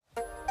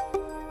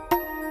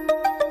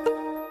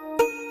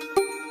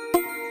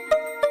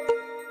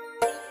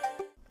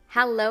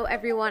Hello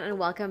everyone and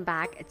welcome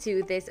back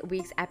to this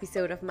week's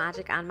episode of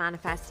Magic and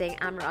Manifesting.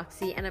 I'm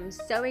Roxy and I'm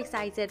so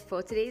excited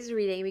for today's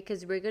reading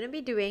because we're going to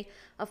be doing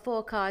a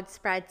 4-card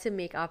spread to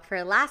make up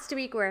for last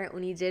week where I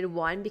only did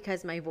one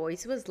because my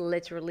voice was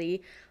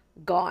literally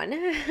gone.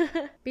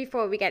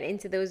 Before we get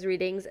into those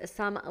readings,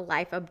 some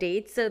life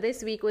updates. So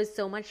this week was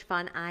so much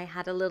fun. I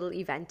had a little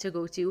event to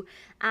go to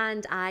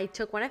and I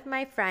took one of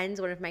my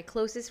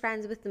closest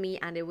friends with me,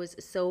 and it was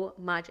so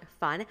much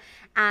fun.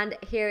 And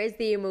here is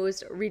the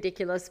most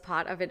ridiculous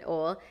part of it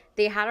all.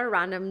 They had a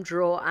random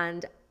draw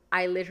and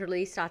I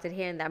literally started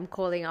hearing them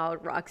calling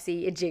out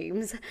Roxy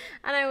James.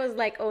 And I was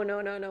like, oh no.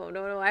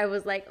 I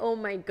was like, oh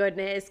my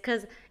goodness.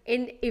 Because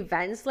in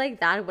events like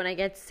that, when I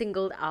get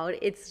singled out,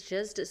 it's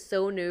just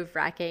so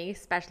nerve-wracking,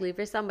 especially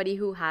for somebody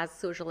who has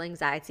social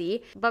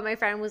anxiety. But my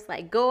friend was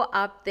like, go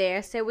up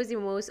there. So it was the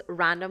most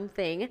random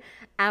thing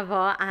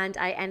ever. And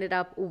I ended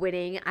up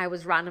winning. I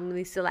was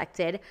randomly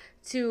selected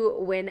to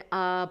win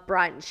a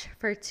brunch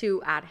for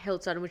 2 at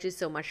Hilton, which is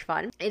so much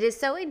fun. It is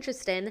so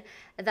interesting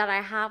that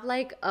I have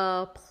like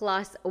a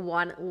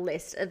 +1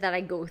 list that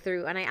I go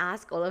through, and I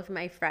ask all of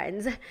my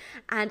friends,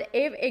 and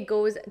if it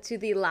goes to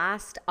the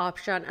last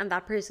option and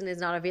that person is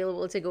not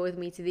available to go with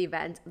me to the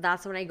event,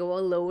 that's when I go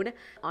alone.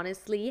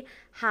 Honestly,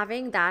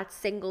 having that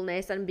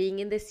singleness and being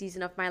in this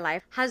season of my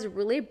life has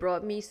really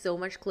brought me so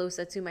much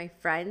closer to my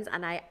friends,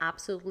 and I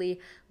absolutely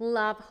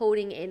love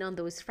honing in on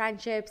those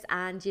friendships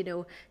and, you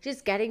know,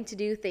 just getting to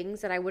do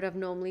things that I would have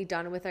normally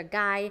done with a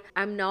guy.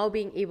 I'm now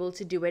being able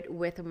to do it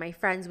with my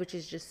friends, which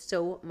is just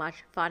so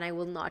much fun. I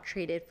will not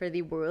trade it for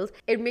the world.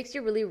 It makes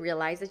you really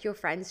realize that your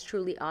friends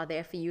truly are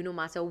there for you no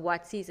matter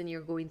what season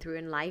you're going through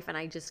in life, and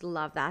I just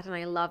love that, and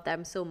I love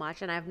them so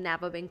much, and I've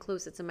never been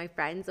closer to my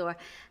friends or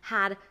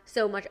had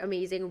so much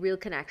amazing real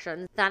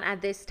connections than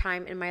at this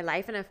time in my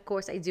life, and of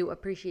course I do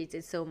appreciate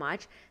it so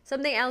much.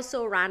 Something else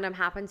so random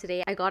happened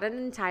today. I got an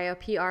entire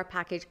PR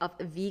package of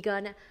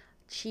vegan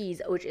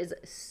cheese, which is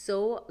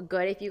so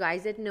good. If you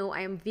guys didn't know, I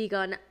am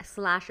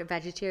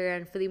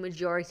vegan/vegetarian for the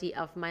majority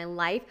of my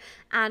life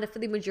and for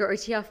the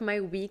majority of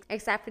my week,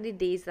 except for the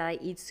days that I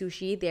eat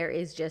sushi. There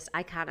is just,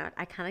 I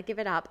cannot give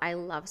it up. I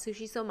love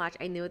sushi so much.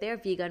 I know there are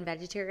vegan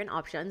vegetarian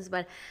options,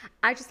 but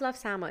I just love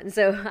salmon.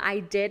 So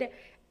I did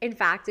in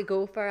fact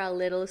go for a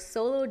little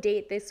solo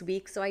date this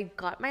week. So I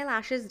got my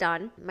lashes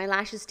done. My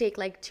lashes take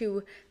like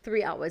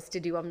 2-3 hours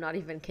to do. I'm not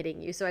even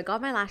kidding you. So I got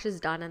my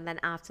lashes done, and then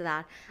after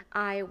that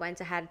I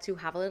went ahead to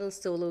have a little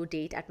solo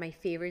date at my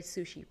favorite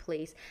sushi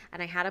place,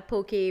 and I had a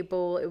poke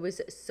bowl. It was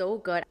so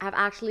good. I've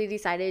actually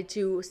decided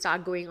to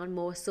start going on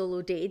more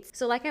solo dates.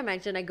 So like I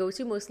mentioned, I go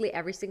to mostly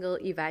every single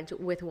event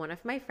with one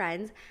of my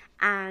friends,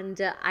 and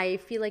I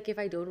feel like if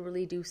I don't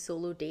really do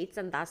solo dates,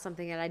 and that's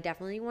something that I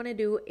definitely want to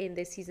do in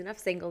this season of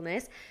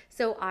singleness.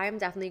 So I'm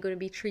definitely going to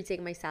be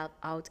treating myself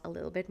out a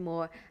little bit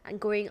more and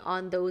going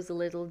on those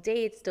little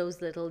dates, those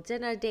little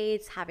dinner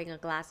dates, having a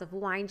glass of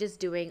wine, just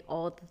doing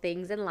all the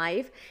things in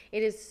life.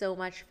 It is so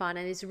much fun,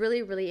 and it's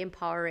really, really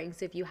empowering.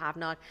 So if you have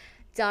not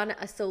done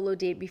a solo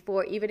date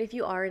before, even if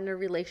you are in a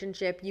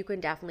relationship, you can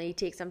definitely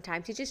take some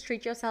time to just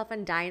treat yourself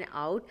and dine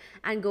out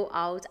and go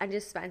out and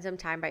just spend some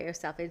time by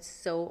yourself. It's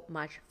so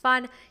much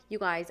fun. You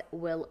guys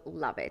will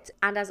love it.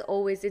 And as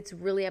always, it's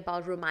really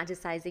about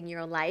romanticizing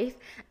your life,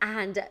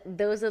 and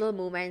those little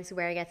moments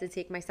where I get to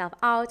take myself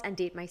out and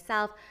date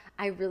myself,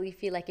 I really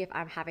feel like if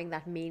I'm having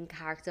that main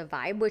character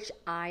vibe, which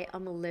I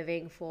am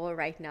living for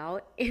right now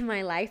in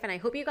my life, and I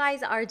hope you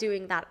guys are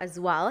doing that as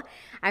well.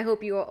 I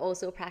hope you are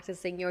also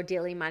practicing your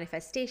daily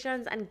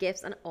manifestations and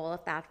gifts and all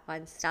of that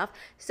fun stuff.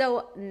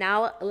 So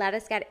now let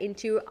us get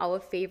into our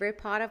favorite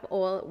part of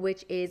all,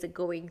 which is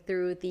going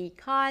through the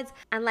cards.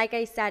 And like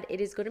I said,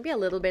 it is going to be a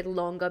little bit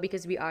longer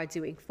because we are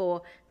doing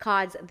 4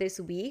 cards this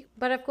week,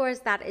 but of course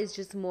that is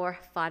just more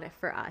fun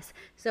for us.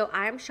 So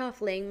I'm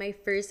shuffling my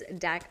first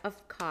deck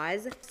of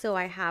cards. So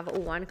I have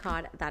 1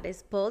 card that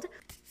is pulled.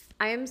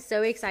 I am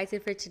so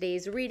excited for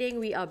today's reading.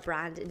 We are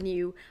brand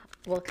new,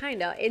 well,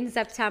 kinda in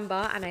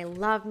September, and I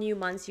love new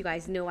months. You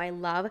guys know I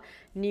love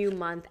new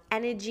month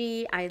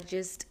energy.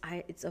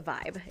 It's a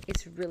vibe.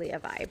 It's really a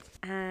vibe.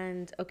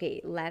 And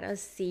okay, let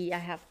us see. I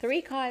have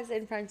 3 cards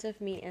in front of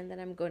me, and then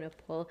I'm gonna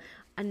pull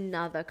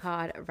another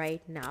card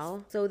right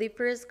now. So the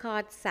first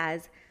card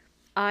says,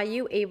 are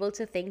you able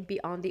to think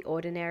beyond the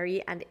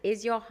ordinary, and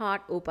is your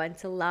heart open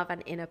to love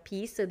and inner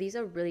peace? So these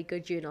are really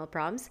good journal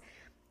prompts.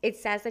 It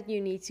says that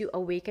you need to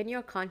awaken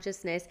your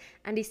consciousness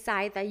and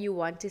decide that you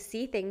want to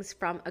see things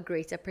from a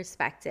greater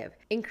perspective.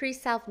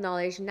 Increased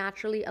self-knowledge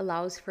naturally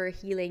allows for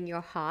healing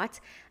your heart,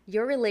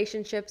 your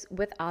relationships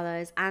with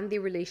others, and the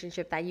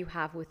relationship that you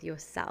have with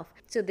yourself.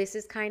 So this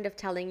is kind of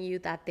telling you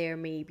that there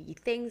may be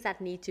things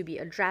that need to be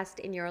addressed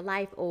in your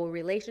life or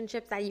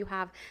relationships that you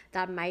have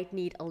that might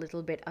need a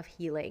little bit of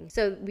healing.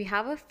 So we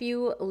have a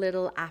few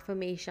little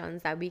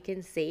affirmations that we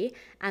can say,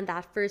 and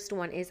that first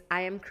one is,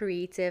 I am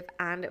creative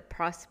and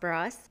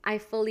prosperous. I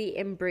fully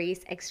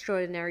embrace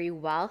extraordinary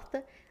wealth,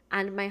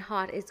 and my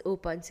heart is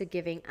open to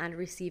giving and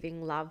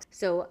receiving love.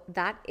 So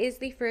that is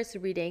the first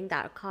reading.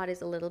 That card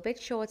is a little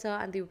bit shorter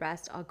and the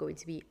rest are going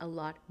to be a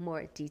lot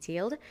more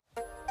detailed.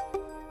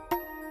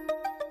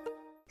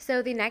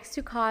 So the next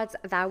two cards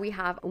that we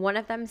have, one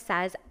of them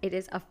says it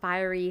is a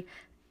fiery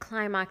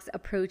climax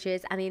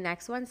approaches, and the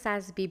next one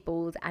says be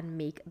bold and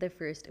make the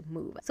first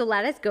move. So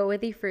let us go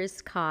with the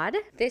first card.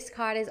 This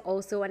card is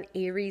also an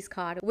Aries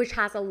card, which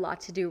has a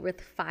lot to do with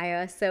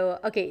fire. So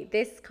okay,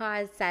 this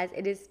card says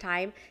it is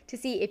time to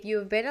see if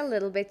you've been a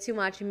little bit too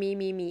much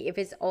me, if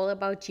it's all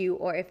about you,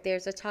 or if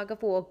there's a tug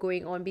of war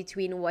going on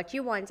between what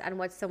you want and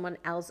what someone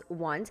else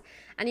wants,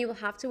 and you will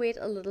have to wait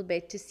a little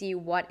bit to see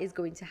what is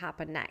going to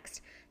happen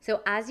next.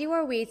 So as you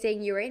are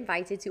waiting, you are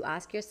invited to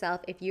ask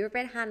yourself if you've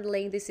been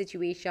handling the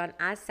situation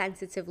as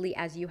sensitively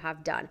as you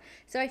have done.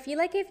 So I feel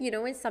like if you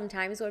know, and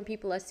sometimes when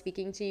people are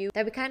speaking to you,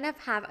 that we kind of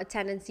have a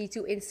tendency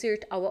to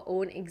insert our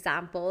own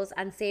examples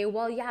and say,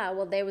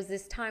 well, there was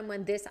this time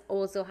when this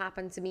also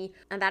happened to me.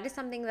 And that is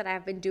something that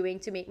I've been doing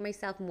to make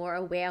myself more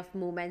aware of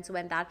moments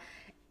when that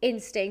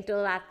instinct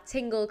or that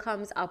tingle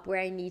comes up where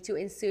I need to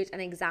insert an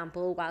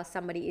example while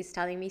somebody is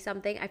telling me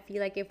something. I feel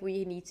like if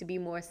we need to be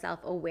more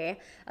self-aware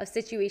of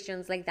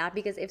situations like that,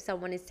 because if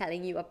someone is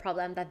telling you a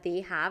problem that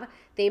they have,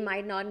 they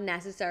might not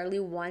necessarily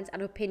want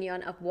an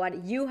opinion of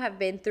what you have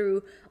been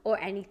through or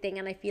anything.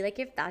 And I feel like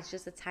if that's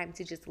just a time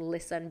to just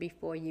listen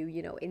before you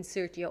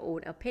insert your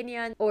own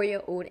opinion or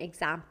your own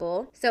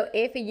example. So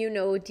if you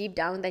know deep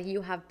down that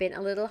you have been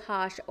a little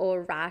harsh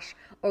or rash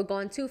or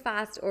gone too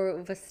fast or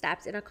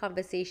overstepped in a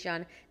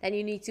conversation, then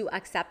you need to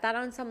accept that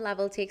on some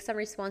level, take some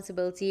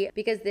responsibility,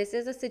 because this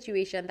is a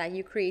situation that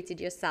you created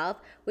yourself,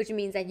 which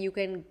means that you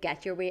can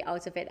get your way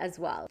out of it as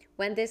well.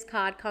 When this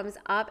card comes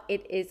up,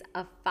 it is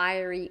a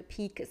fiery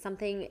peak.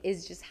 Something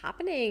is just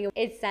happening.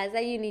 It says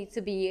that you need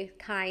to be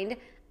kind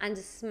and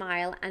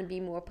smile and be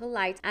more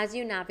polite as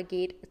you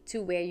navigate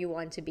to where you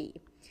want to be.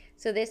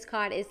 So this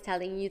card is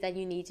telling you that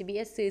you need to be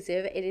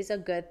assertive. It is a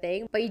good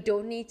thing, but you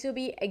don't need to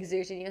be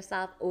exerting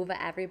yourself over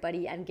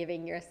everybody and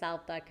giving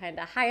yourself that kind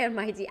of high and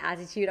mighty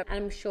attitude. And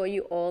I'm sure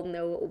you all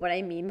know what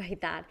I mean by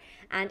that.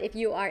 And if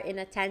you are in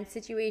a tense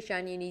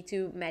situation, you need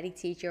to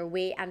meditate your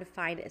way and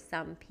find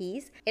some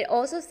peace. It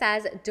also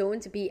says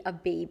don't be a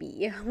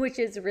baby, which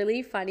is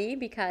really funny,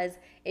 because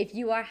if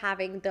you are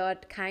having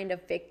that kind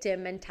of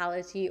victim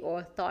mentality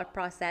or thought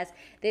process,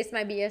 this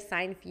might be a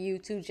sign for you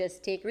to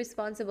just take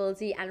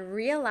responsibility and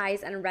realize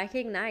and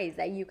recognize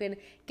that you can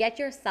get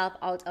yourself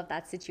out of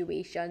that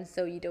situation.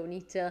 So you don't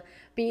need to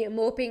be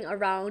moping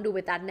around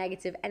with that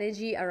negative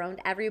energy around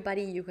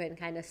everybody. You can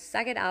kind of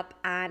suck it up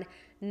and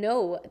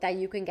know that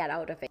you can get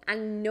out of it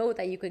and know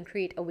that you can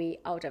create a way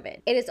out of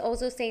it. It is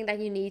also saying that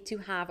you need to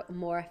have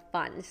more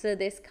fun. So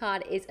this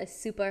card is a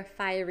super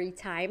fiery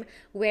time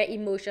where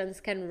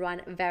emotions can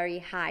run very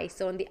high.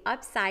 So on the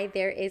upside,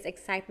 there is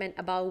excitement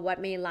about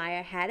what may lie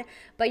ahead,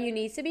 but you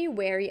need to be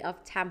wary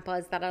of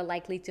tempers that are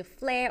likely to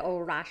flare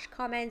or rash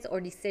comments or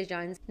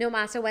decisions. No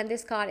matter when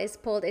this card is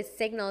pulled, it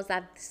signals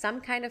that some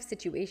kind of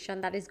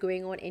situation that is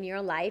going on in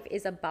your life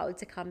is about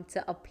to come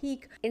to a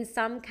peak in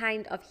some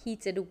kind of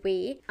heated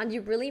way, and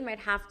you really might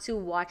have to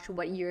watch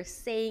what you're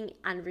saying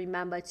and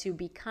remember to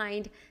be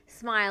kind,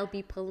 smile,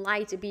 be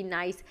polite, be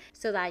nice,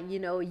 so that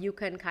you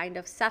can kind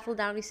of settle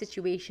down the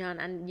situation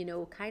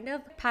and kind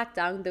of pat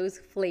down those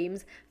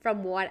flames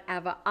from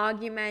whatever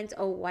argument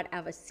or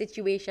whatever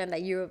situation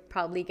that you're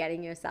probably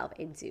getting yourself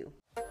into.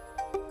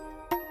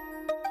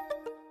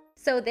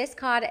 So this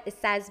card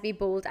says be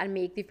bold and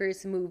make the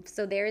first move.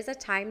 So there is a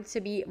time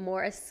to be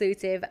more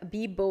assertive,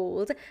 be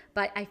bold.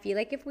 But I feel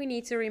like if we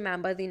need to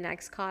remember the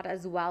next card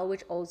as well,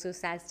 which also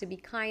says to be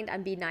kind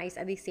and be nice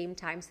at the same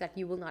time, so that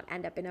you will not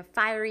end up in a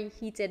fiery,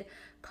 heated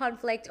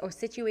conflict or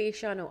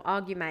situation or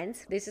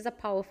argument. This is a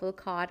powerful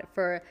card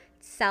for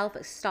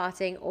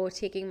self-starting or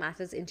taking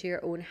matters into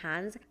your own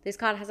hands. This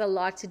card has a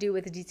lot to do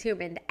with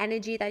determined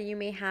energy that you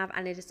may have,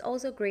 and it is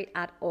also great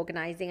at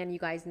organizing. And you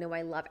guys know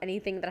I love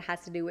anything that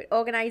has to do with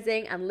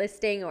organizing and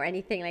listing or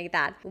anything like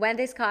that. When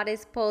this card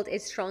is pulled,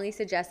 it strongly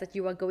suggests that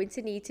you are going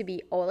to need to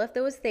be all of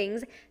those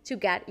things to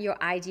get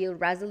your ideal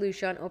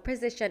resolution or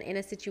position in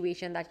a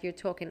situation that you're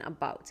talking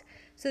about.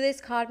 So this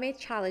card may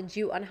challenge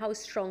you on how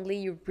strongly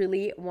you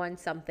really want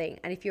something.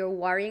 And if you're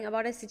worrying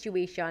about a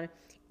situation,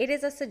 it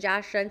is a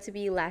suggestion to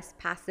be less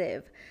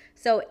passive.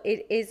 So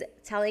it is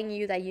telling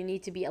you that you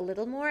need to be a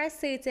little more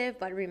assertive,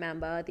 but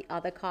remember, the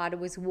other card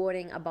was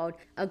warning about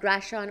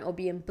aggression or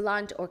being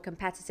blunt or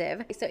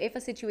competitive. So if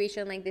a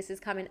situation like this is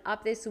coming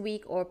up this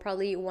week, or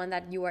probably one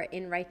that you are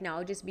in right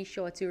now, just be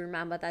sure to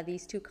remember that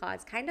these two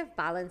cards kind of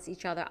balance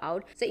each other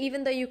out. So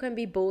even though you can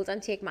be bold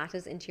and take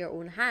matters into your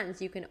own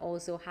hands, you can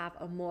also have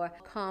a more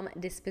calm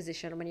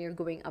disposition when you're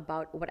going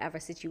about whatever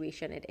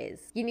situation it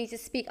is. You need to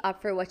speak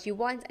up for what you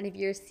want, and if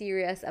you're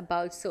serious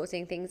about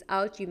sorting things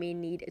out, you may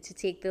need to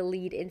take the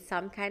lead in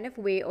some kind of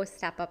way or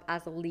step up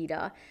as a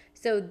leader.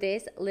 So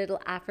this little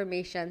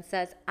affirmation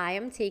says, I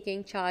am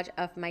taking charge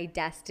of my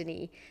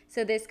destiny.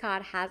 So this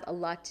card has a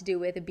lot to do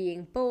with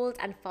being bold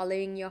and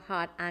following your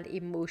heart and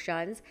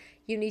emotions.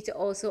 You need to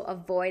also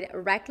avoid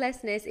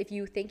recklessness if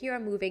you think you are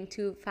moving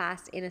too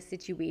fast in a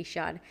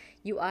situation.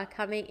 You are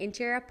coming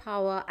into your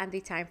power and the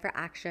time for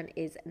action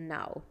is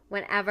now.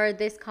 Whenever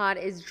this card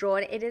is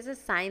drawn, it is a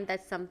sign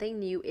that something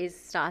new is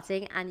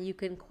starting and you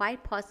can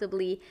quite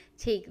possibly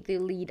take the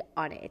lead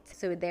on it.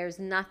 So there's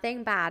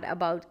nothing bad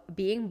about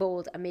being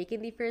bold and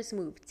making the first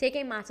move,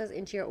 taking matters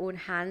into your own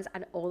hands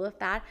and all of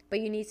that, but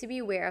you need to be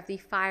aware of the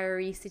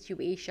fiery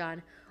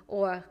situation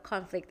or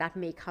conflict that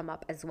may come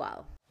up as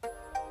well.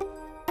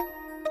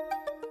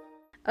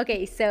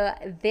 Okay, so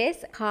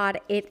this card,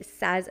 it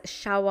says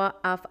shower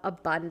of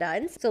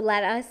abundance. So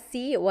let us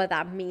see what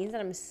that means.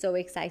 And I'm so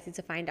excited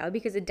to find out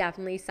because it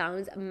definitely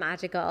sounds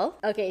magical.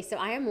 Okay, so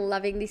I am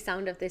loving the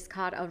sound of this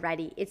card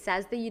already. It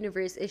says the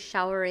universe is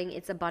showering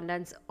its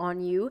abundance on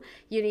you.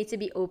 You need to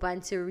be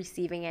open to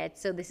receiving it.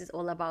 So this is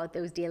all about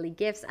those daily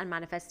gifts and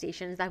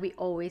manifestations that we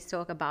always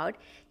talk about.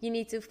 You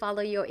need to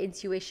follow your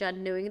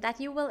intuition, knowing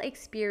that you will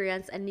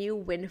experience a new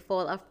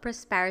windfall of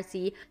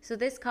prosperity. So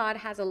this card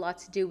has a lot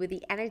to do with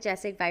the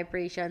energetic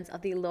vibrations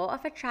of the law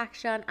of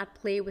attraction at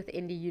play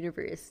within the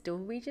universe.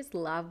 Don't we just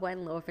love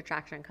when law of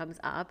attraction comes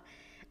up?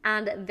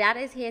 And that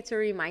is here to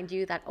remind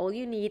you that all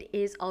you need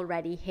is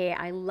already here.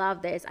 I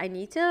love this. I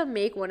need to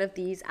make one of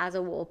these as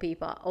a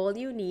wallpaper. All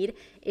you need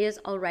is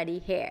already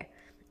here.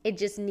 It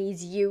just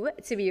needs you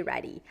to be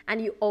ready. And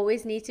you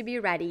always need to be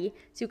ready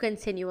to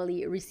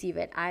continually receive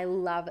it. I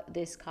love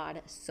this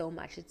card so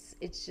much.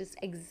 It's just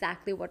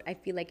exactly what I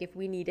feel like if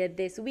we needed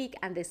this week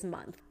and this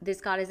month. This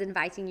card is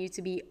inviting you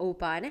to be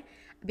open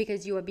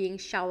because you are being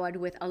showered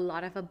with a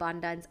lot of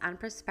abundance and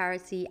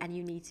prosperity, and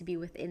you need to be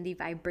within the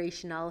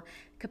vibrational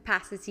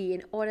capacity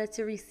in order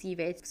to receive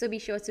it. So be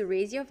sure to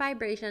raise your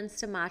vibrations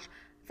to match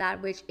that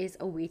which is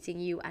awaiting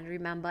you, and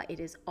remember, it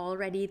is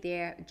already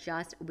there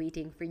just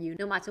waiting for you.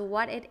 No matter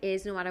what it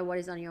is, no matter what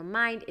is on your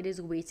mind, it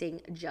is waiting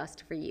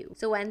just for you.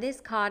 So when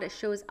this card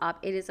shows up,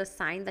 it is a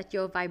sign that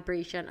your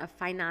vibration of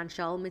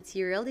financial,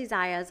 material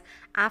desires,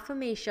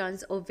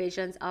 affirmations, or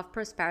visions of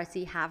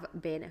prosperity have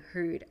been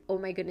heard. Oh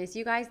my goodness,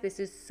 you guys, this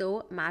is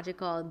so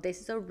magical.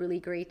 This is a really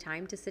great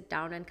time to sit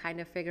down and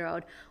kind of figure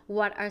out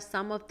what are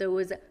some of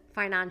those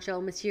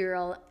financial,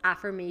 material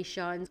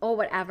affirmations or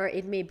whatever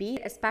it may be,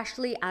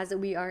 especially as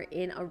we are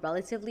in a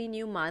relatively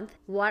new month.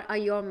 What are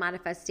your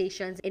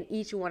manifestations in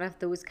each one of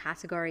those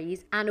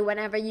categories? And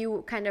whenever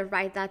you kind of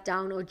write that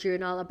down or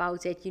journal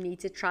about it, you need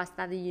to trust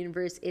that the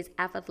universe is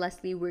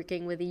effortlessly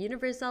working with the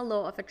universal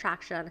law of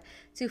attraction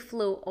to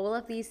flow all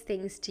of these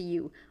things to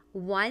you.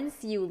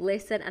 Once you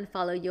listen and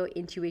follow your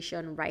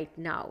intuition right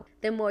now,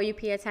 the more you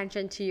pay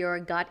attention to your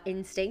gut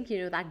instinct,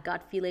 that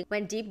gut feeling,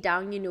 when deep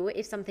down,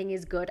 if something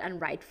is good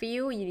and right for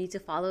you, you need to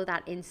follow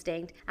that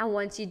instinct. And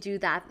once you do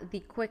that,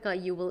 the quicker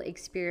you will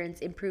experience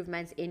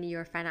improvements in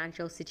your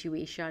financial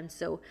situation.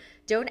 So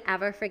don't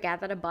ever forget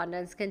that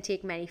abundance can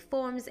take many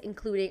forms,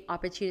 including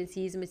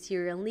opportunities,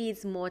 material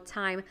needs, more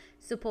time,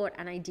 support,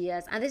 and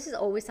ideas. And this is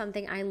always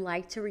something I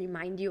like to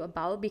remind you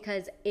about,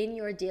 because in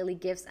your daily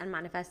gifts and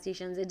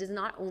manifestations, it does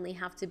not only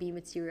have to be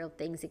material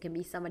things. It can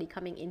be somebody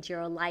coming into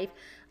your life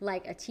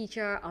like a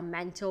teacher, a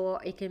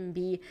mentor. It can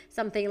be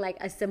something like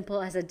as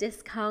simple as a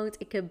discount.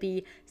 It could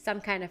be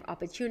some kind of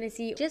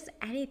opportunity, just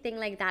anything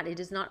like that. It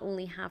does not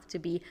only have to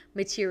be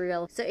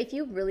material. So if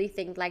you really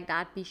think like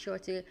that, be sure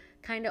to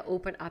kind of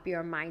open up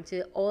your mind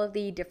to all of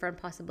the different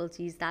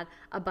possibilities that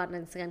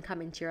abundance can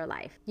come into your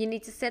life. You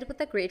need to sit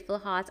with a grateful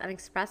heart and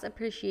express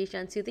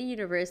appreciation to the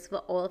universe for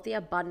all of the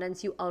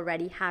abundance you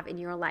already have in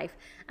your life.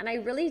 And I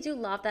really do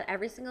love that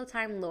every single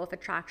time law of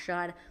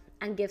attraction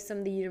and gifts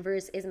from the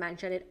universe is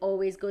mentioned, it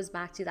always goes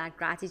back to that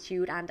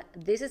gratitude. And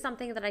this is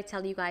something that I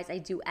tell you guys I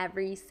do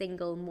every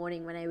single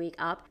morning when I wake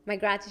up. My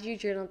gratitude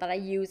journal that I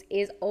use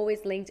is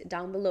always linked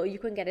down below. You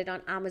can get it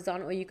on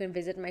Amazon, or you can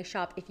visit my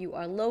shop if you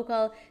are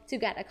local to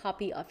get a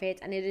copy of it.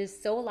 And it is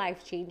so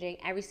life-changing.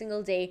 Every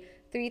single day,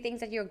 3 things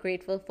that you're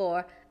grateful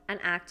for, an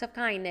act of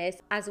kindness,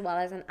 as well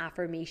as an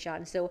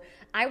affirmation. So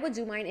I would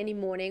do mine in the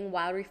morning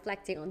while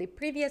reflecting on the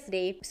previous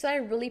day. So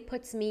it really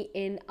puts me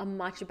in a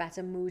much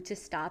better mood to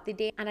start the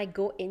day, and I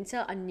go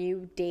into a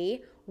new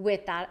day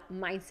with that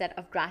mindset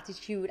of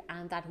gratitude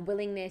and that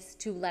willingness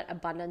to let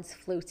abundance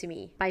flow to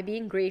me. By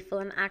being grateful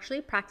and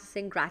actually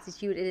practicing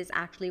gratitude, it is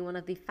actually one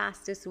of the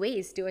fastest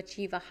ways to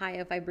achieve a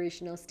higher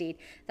vibrational state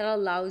that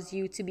allows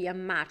you to be a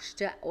match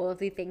to all of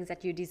the things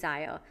that you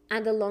desire.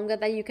 And the longer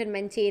that you can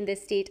maintain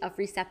this state of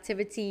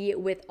receptivity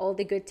with all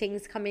the good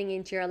things coming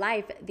into your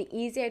life, the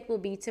easier it will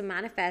be to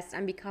manifest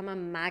and become a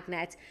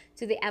magnet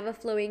to the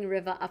ever-flowing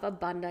river of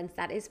abundance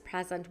that is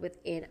present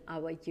within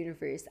our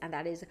universe. And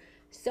that is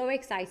so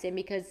exciting,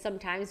 because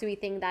sometimes we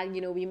think that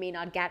we may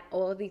not get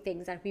all the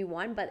things that we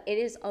want, but it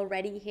is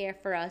already here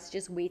for us,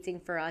 just waiting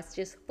for us,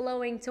 just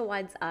flowing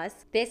towards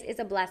us. This is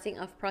a blessing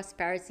of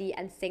prosperity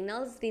and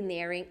signals the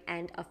nearing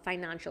end of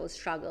financial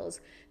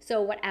struggles.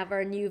 So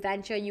whatever new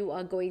venture you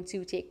are going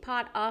to take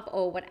part of,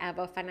 or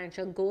whatever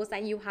financial goals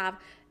that you have,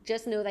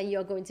 just know that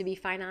you're going to be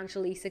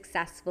financially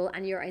successful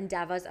and your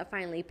endeavors are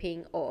finally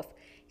paying off.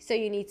 So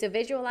you need to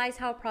visualize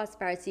how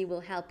prosperity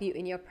will help you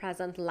in your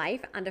present life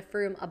and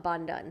affirm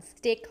abundance.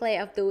 Stay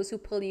clear of those who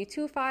pull you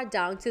too far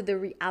down to the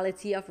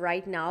reality of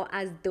right now,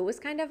 as those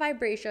kind of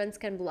vibrations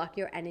can block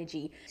your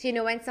energy.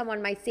 So when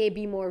someone might say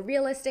be more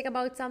realistic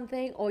about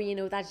something, or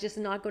that's just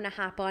not going to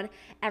happen,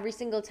 every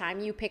single time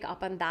you pick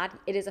up on that,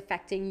 it is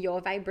affecting your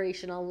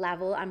vibrational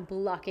level and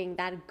blocking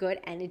that good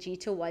energy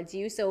towards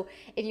you. So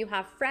if you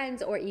have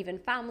friends or even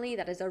family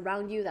that is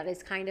around you that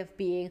is kind of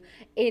being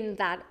in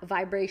that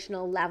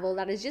vibrational level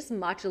that is just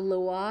much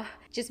lower,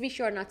 just be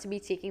sure not to be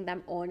taking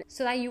them on,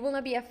 so that you will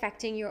not be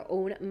affecting your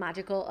own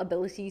magical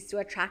abilities to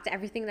attract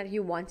everything that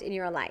you want in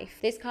your life.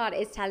 This card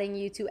is telling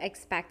you to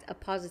expect a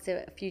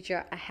positive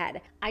future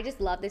ahead. I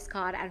just love this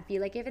card and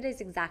feel like if it is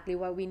exactly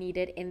what we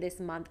needed in this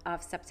month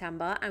of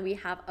September, and we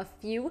have a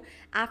few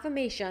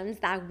affirmations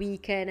that we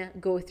can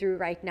go through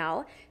right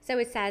now. So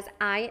it says,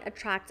 I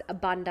attract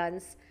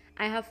abundance.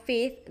 I have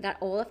faith that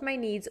all of my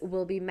needs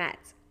will be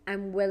met.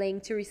 I'm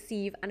willing to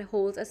receive and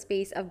hold a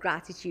space of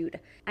gratitude.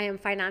 I am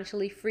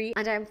financially free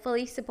and I am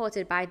fully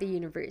supported by the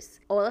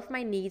universe. All of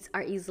my needs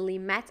are easily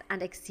met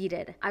and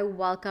exceeded. I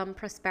welcome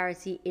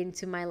prosperity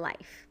into my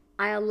life.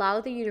 I allow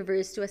the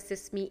universe to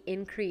assist me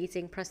in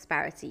creating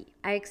prosperity.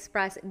 I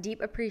express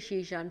deep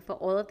appreciation for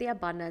all of the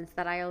abundance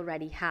that I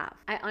already have.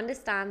 I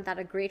understand that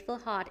a grateful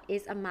heart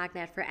is a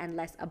magnet for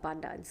endless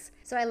abundance.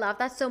 So I love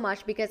that so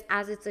much, because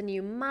as it's a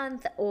new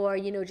month, or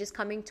just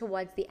coming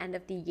towards the end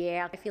of the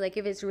year, I feel like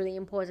it is really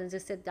important to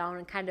sit down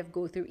and kind of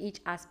go through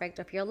each aspect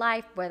of your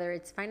life, whether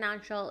it's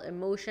financial,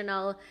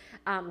 emotional,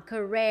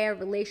 career,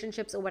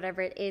 relationships, or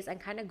whatever it is,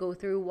 and kind of go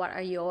through what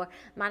are your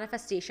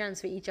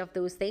manifestations for each of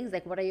those things.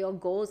 Like, what are your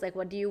goals? Like,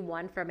 what do you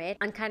want from it?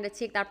 And kind of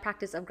take that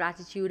practice of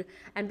gratitude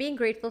and being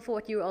grateful for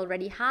what you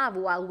already have,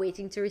 while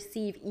waiting to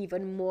receive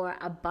even more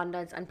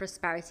abundance and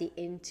prosperity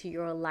into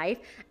your life,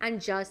 and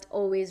just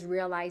always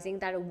realizing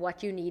that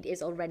what you need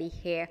is already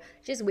here,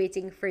 just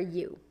waiting for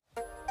you.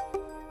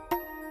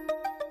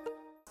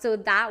 So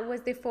that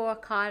was the 4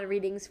 card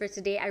readings for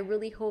today. I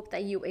really hope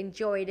that you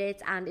enjoyed it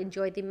and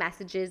enjoyed the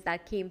messages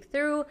that came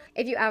through.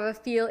 If you ever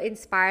feel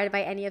inspired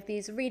by any of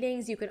these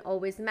readings, you can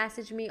always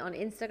message me on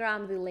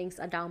Instagram. The links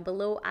are down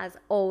below as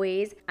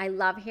always. I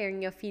love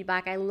hearing your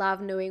feedback. I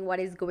love knowing what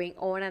is going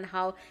on and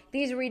how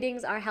these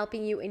readings are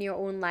helping you in your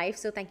own life.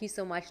 So thank you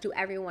so much to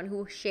everyone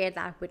who shared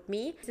that with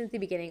me since the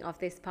beginning of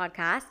this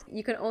podcast.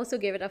 You can also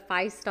give it a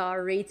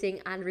 5-star rating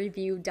and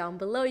review down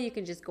below. You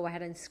can just go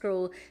ahead and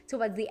scroll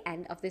towards the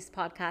end of this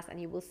podcast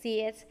and you will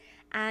see it.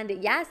 And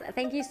yes,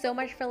 thank you so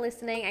much for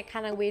listening. I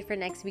cannot wait for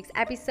next week's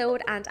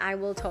episode, and I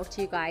will talk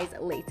to you guys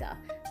later.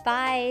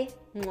 Bye.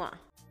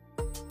 Mwah.